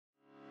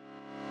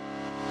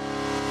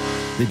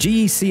The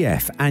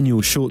GECF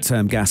Annual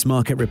Short-Term Gas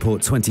Market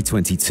Report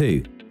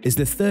 2022 is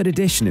the third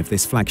edition of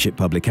this flagship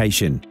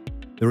publication.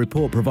 The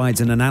report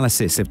provides an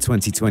analysis of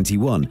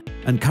 2021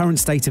 and current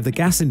state of the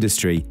gas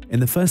industry in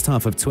the first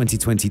half of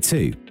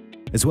 2022,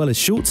 as well as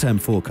short-term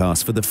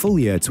forecasts for the full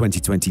year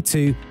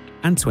 2022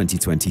 and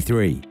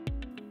 2023.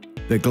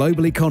 The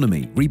global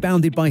economy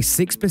rebounded by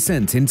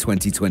 6% in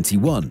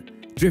 2021,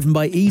 driven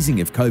by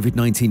easing of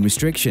COVID-19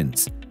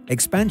 restrictions,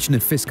 expansion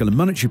of fiscal and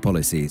monetary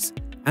policies,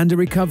 and a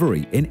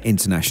recovery in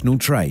international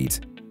trade.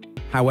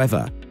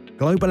 However,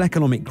 global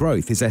economic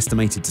growth is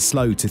estimated to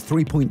slow to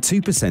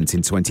 3.2%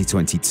 in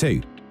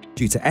 2022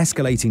 due to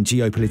escalating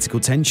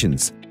geopolitical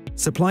tensions,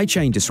 supply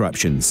chain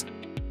disruptions,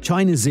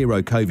 China's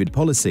zero-COVID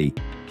policy,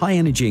 high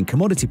energy and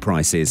commodity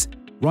prices,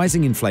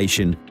 rising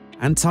inflation,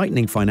 and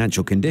tightening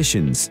financial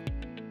conditions.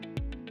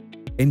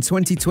 In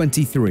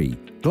 2023,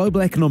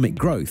 global economic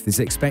growth is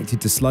expected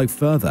to slow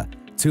further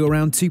to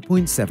around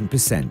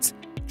 2.7%,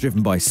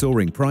 driven by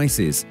soaring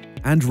prices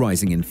and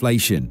rising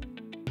inflation.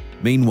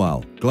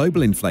 Meanwhile,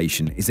 global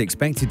inflation is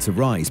expected to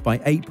rise by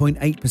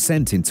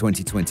 8.8% in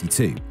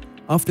 2022,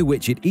 after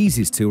which it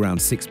eases to around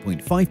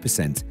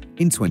 6.5%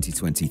 in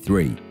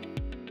 2023.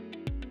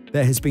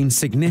 There has been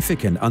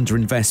significant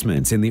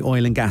underinvestment in the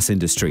oil and gas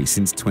industry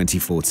since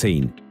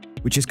 2014,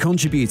 which has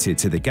contributed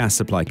to the gas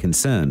supply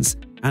concerns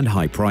and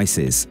high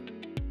prices.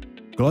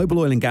 Global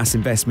oil and gas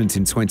investment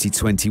in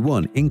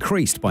 2021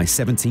 increased by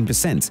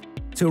 17%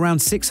 to around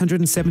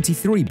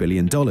 $673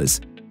 billion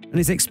and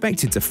is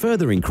expected to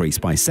further increase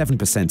by 7%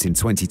 in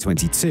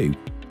 2022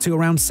 to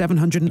around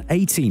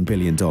 $718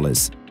 billion.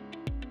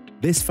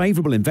 This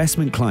favorable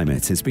investment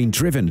climate has been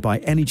driven by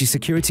energy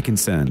security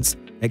concerns,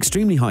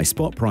 extremely high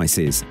spot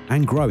prices,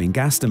 and growing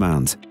gas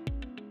demand.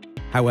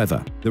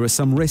 However, there are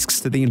some risks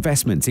to the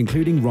investment,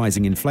 including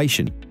rising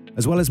inflation,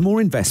 as well as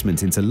more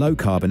investment into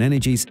low-carbon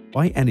energies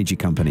by energy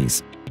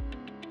companies.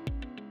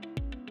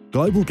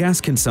 Global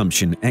gas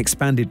consumption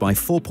expanded by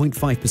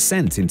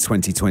 4.5% in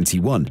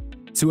 2021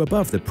 to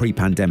above the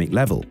pre-pandemic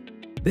level.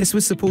 This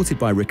was supported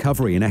by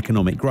recovery in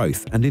economic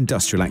growth and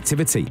industrial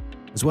activity,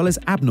 as well as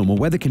abnormal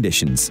weather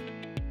conditions.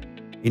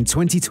 In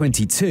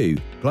 2022,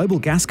 global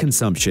gas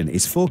consumption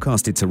is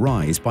forecasted to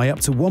rise by up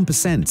to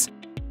 1%,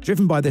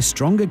 driven by the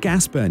stronger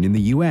gas burn in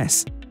the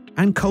US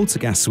and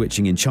coal-to-gas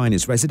switching in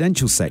China's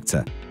residential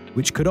sector,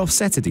 which could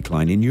offset a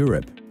decline in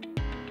Europe.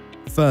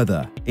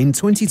 Further, in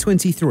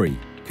 2023,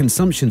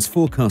 consumption is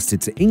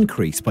forecasted to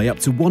increase by up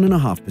to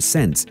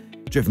 1.5%,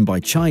 driven by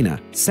China,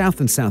 South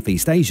and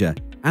Southeast Asia,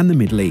 and the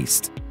Middle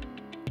East.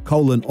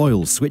 Coal and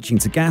oil switching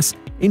to gas,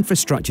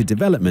 infrastructure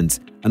development,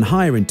 and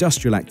higher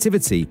industrial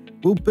activity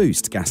will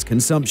boost gas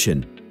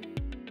consumption.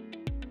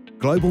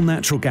 Global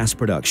natural gas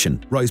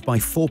production rose by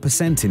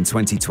 4% in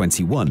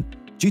 2021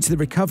 due to the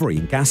recovery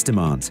in gas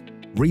demand,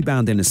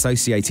 rebound in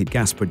associated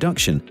gas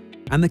production,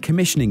 and the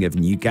commissioning of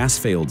new gas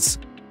fields.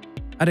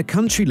 At a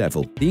country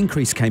level, the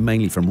increase came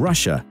mainly from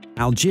Russia,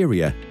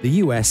 Algeria, the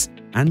US,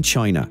 and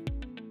China.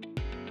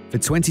 For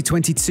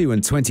 2022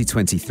 and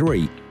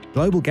 2023,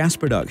 global gas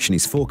production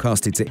is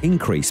forecasted to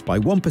increase by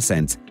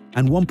 1%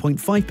 and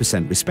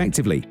 1.5%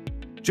 respectively,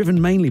 driven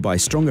mainly by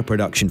stronger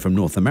production from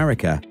North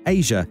America,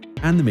 Asia,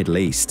 and the Middle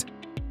East.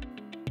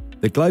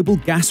 The global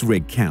gas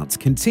rig count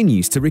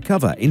continues to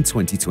recover in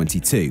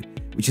 2022,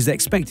 which is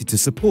expected to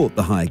support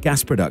the higher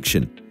gas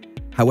production.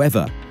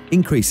 However,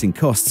 increasing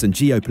costs and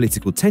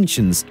geopolitical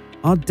tensions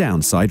are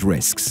downside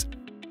risks.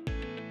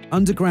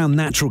 Underground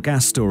natural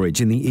gas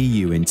storage in the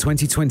EU in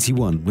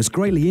 2021 was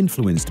greatly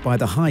influenced by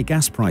the high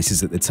gas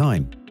prices at the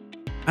time.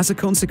 As a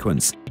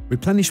consequence,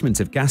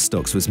 replenishment of gas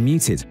stocks was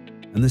muted,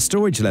 and the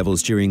storage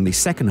levels during the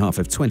second half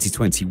of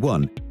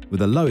 2021 were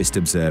the lowest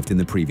observed in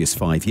the previous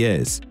 5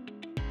 years.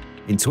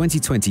 In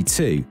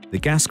 2022, the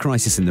gas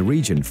crisis in the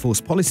region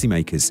forced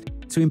policymakers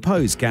to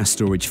impose gas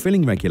storage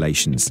filling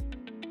regulations.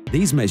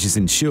 These measures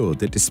ensured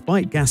that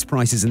despite gas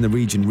prices in the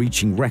region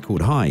reaching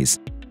record highs,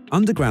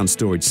 underground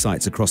storage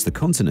sites across the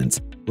continent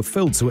were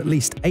filled to at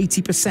least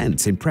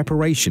 80% in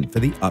preparation for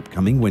the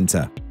upcoming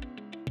winter.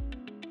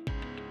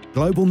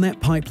 Global net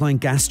pipeline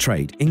gas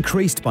trade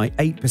increased by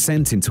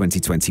 8% in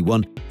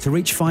 2021 to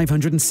reach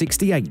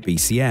 568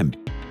 BCM.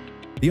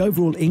 The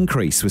overall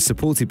increase was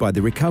supported by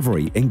the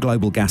recovery in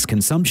global gas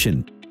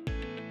consumption.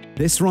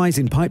 This rise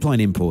in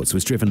pipeline imports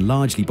was driven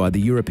largely by the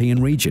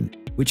European region,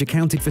 which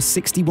accounted for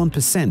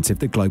 61% of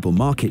the global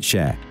market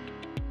share.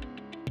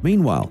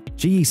 Meanwhile,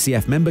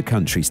 GECF member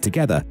countries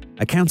together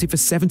accounted for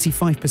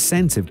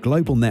 75% of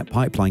global net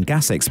pipeline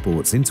gas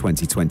exports in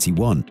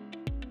 2021.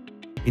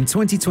 In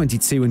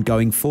 2022 and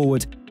going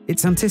forward,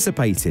 it's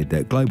anticipated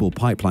that global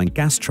pipeline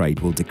gas trade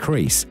will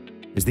decrease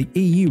as the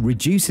EU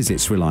reduces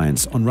its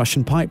reliance on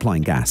Russian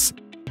pipeline gas.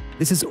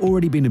 This has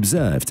already been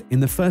observed in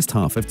the first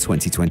half of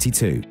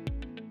 2022.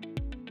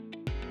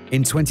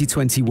 In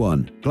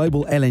 2021,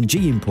 global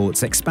LNG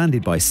imports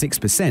expanded by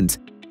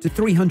 6% to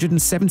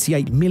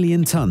 378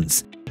 million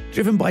tons,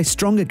 driven by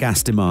stronger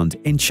gas demand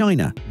in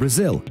China,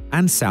 Brazil,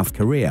 and South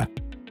Korea.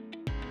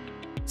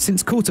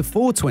 Since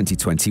Q4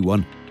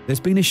 2021, there's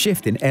been a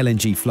shift in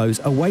LNG flows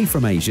away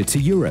from Asia to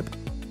Europe,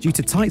 due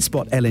to tight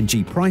spot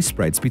LNG price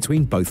spreads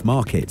between both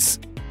markets.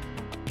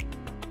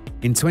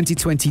 In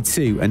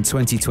 2022 and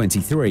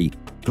 2023,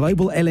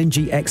 global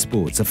LNG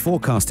exports are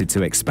forecasted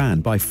to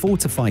expand by 4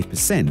 to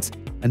 5%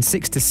 and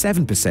 6 to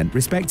 7%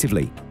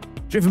 respectively,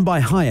 driven by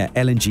higher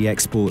LNG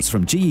exports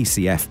from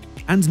GECF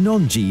and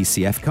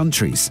non-GECF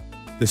countries.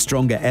 The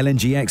stronger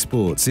LNG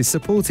exports is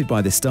supported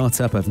by the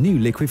startup of new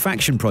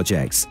liquefaction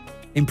projects,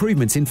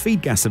 improvement in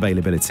feed gas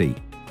availability,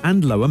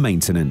 and lower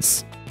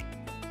maintenance.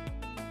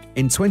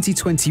 In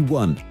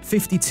 2021,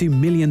 52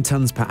 million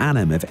tonnes per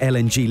annum of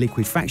LNG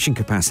liquefaction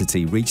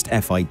capacity reached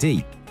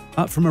FID,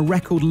 up from a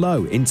record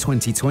low in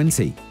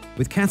 2020,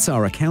 with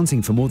Qatar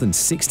accounting for more than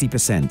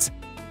 60%.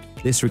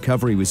 This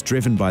recovery was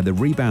driven by the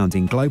rebound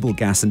in global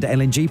gas and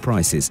LNG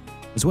prices,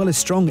 as well as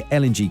strong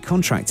LNG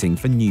contracting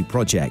for new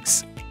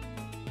projects.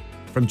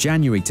 From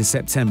January to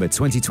September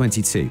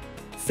 2022,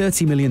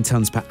 30 million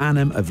tonnes per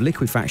annum of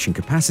liquefaction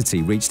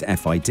capacity reached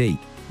FID,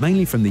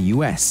 mainly from the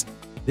US.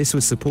 This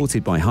was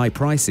supported by high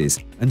prices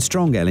and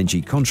strong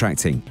LNG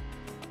contracting.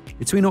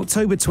 Between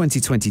October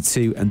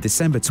 2022 and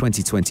December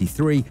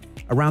 2023,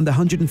 around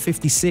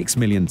 156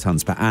 million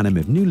tonnes per annum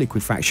of new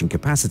liquefaction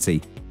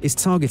capacity is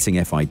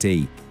targeting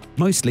FID,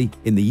 mostly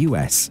in the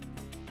US.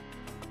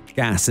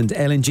 Gas and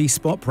LNG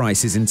spot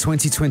prices in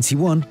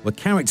 2021 were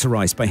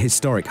characterized by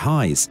historic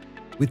highs,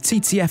 with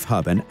TTF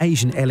hub and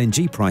Asian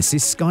LNG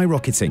prices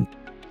skyrocketing.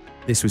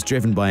 This was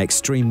driven by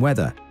extreme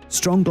weather,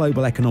 strong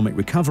global economic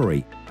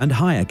recovery, and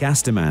higher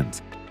gas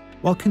demand,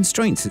 while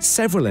constraints at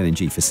several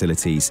LNG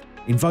facilities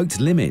invoked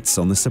limits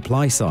on the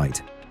supply side.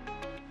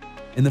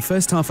 In the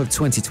first half of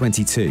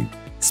 2022,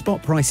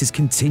 spot prices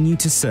continued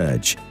to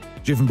surge,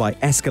 driven by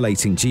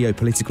escalating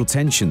geopolitical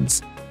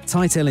tensions,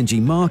 tight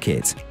LNG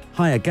market,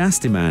 higher gas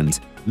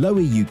demand, low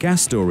EU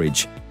gas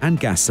storage, and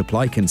gas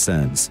supply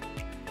concerns.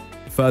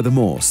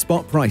 Furthermore,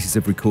 spot prices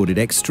have recorded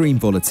extreme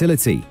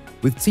volatility,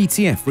 with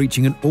TTF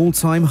reaching an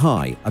all-time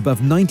high above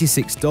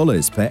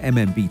 $96 per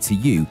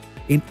MMBTU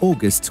in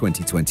August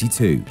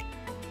 2022.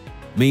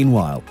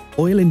 Meanwhile,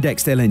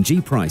 oil-indexed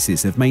LNG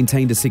prices have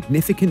maintained a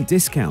significant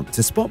discount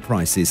to spot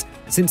prices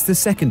since the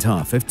second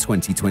half of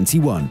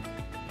 2021.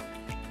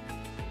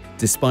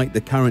 Despite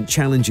the current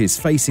challenges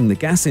facing the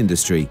gas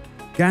industry,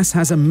 gas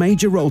has a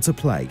major role to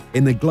play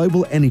in the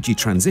global energy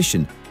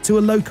transition to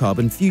a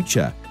low-carbon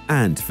future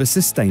and for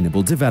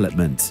sustainable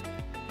development.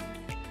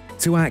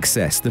 To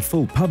access the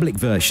full public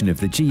version of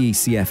the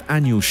GECF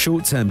Annual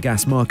Short-Term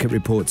Gas Market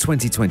Report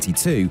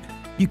 2022,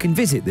 you can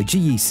visit the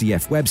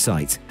GECF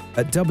website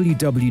at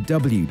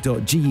www.gecf.org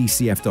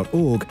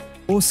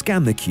or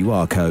scan the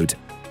QR code.